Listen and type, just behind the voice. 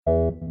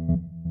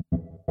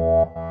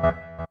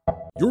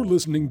You're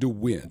listening to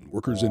WIN,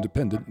 Workers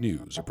Independent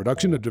News, a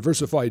production of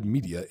Diversified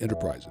Media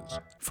Enterprises.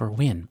 For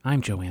WIN,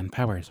 I'm Joanne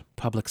Powers.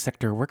 Public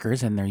sector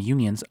workers and their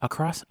unions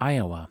across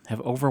Iowa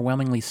have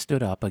overwhelmingly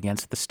stood up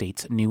against the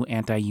state's new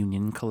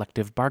anti-union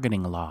collective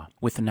bargaining law,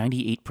 with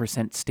 98%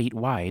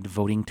 statewide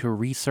voting to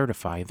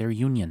recertify their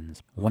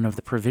unions. One of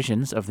the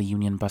provisions of the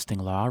union-busting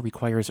law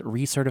requires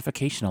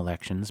recertification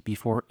elections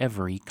before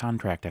every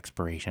contract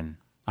expiration.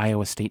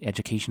 Iowa State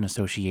Education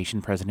Association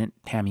President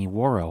Tammy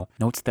Worrow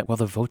notes that while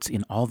the votes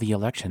in all the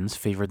elections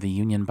favored the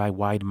union by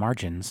wide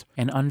margins,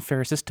 an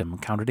unfair system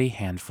counted a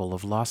handful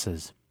of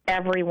losses.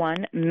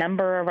 Everyone,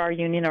 member of our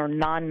union or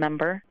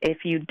non-member, if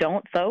you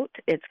don't vote,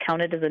 it's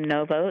counted as a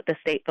no vote. The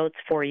state votes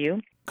for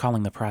you.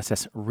 Calling the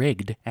process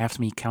rigged,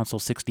 AFSCME Council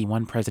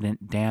 61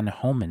 President Dan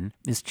Homan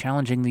is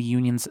challenging the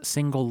union's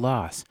single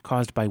loss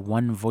caused by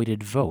one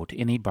voided vote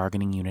in a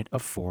bargaining unit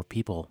of 4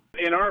 people.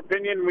 In our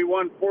opinion, we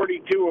won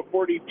 42 of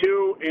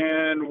 42,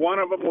 and one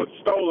of them was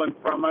stolen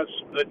from us.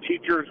 The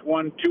teachers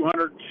won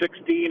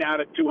 216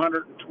 out of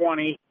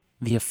 220.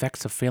 The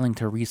effects of failing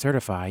to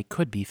recertify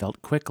could be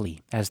felt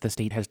quickly, as the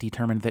state has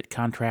determined that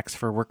contracts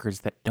for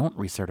workers that don't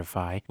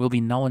recertify will be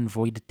null and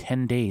void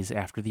 10 days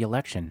after the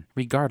election,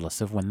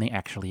 regardless of when they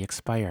actually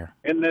expire.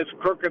 In this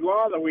crooked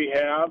law that we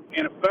have,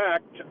 in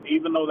effect,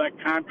 even though that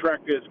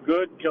contract is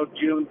good till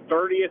June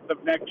 30th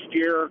of next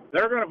year,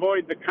 they're going to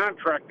void the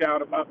contract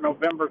out about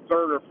November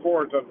 3rd or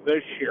 4th of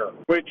this year,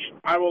 which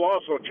I will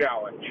also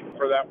challenge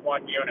for that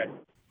one unit.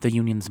 The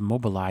unions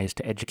mobilized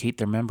to educate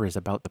their members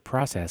about the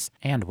process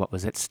and what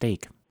was at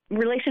stake.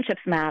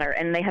 Relationships matter,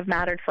 and they have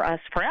mattered for us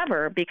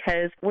forever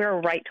because we're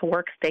a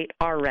right-to-work state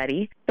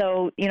already.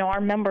 So, our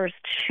members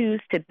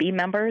choose to be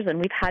members, and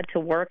we've had to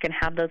work and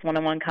have those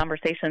one-on-one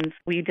conversations.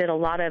 We did a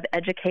lot of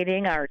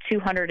educating. Our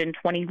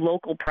 220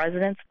 local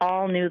presidents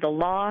all knew the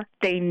law.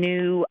 They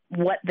knew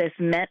what this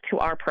meant to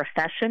our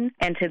profession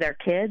and to their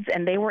kids,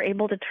 and they were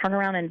able to turn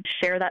around and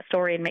share that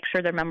story and make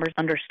sure their members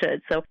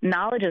understood. So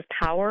knowledge is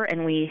power,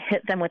 and we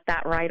hit them with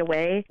that right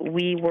away.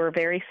 We were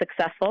very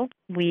successful.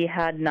 We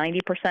had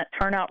 90%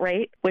 turnout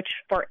rate, which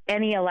for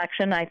any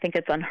election, I think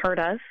it's unheard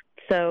of.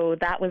 So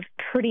that was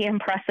pretty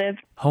impressive.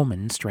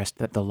 Homan stressed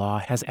that the law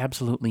has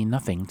absolutely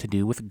nothing to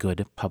do with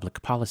good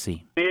public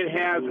policy. It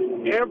has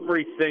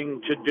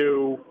everything to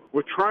do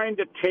with trying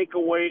to take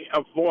away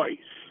a voice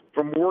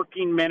from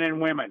working men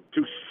and women,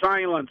 to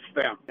silence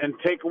them and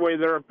take away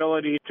their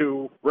ability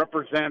to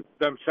represent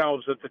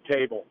themselves at the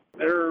table.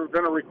 They're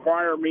going to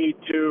require me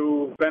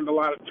to spend a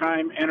lot of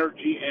time,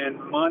 energy, and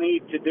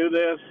money to do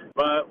this,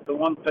 but the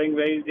one thing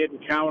they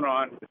didn't count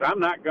on is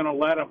I'm not going to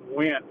let them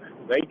win.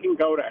 They can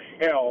go to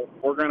hell.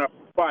 We're going to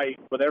fight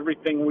with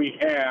everything we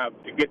have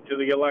to get to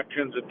the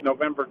elections in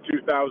November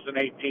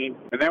 2018,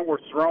 and then we're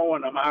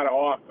throwing them out of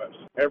office,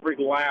 every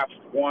last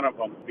one of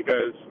them,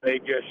 because they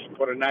just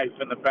put a knife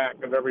in the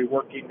back of every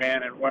working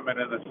man and woman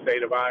in the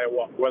state of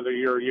Iowa, whether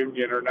you're a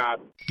union or not.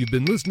 You've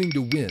been listening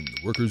to WIN,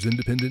 Workers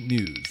Independent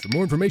News. For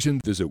more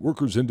information, visit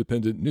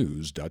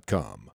workersindependentnews.com.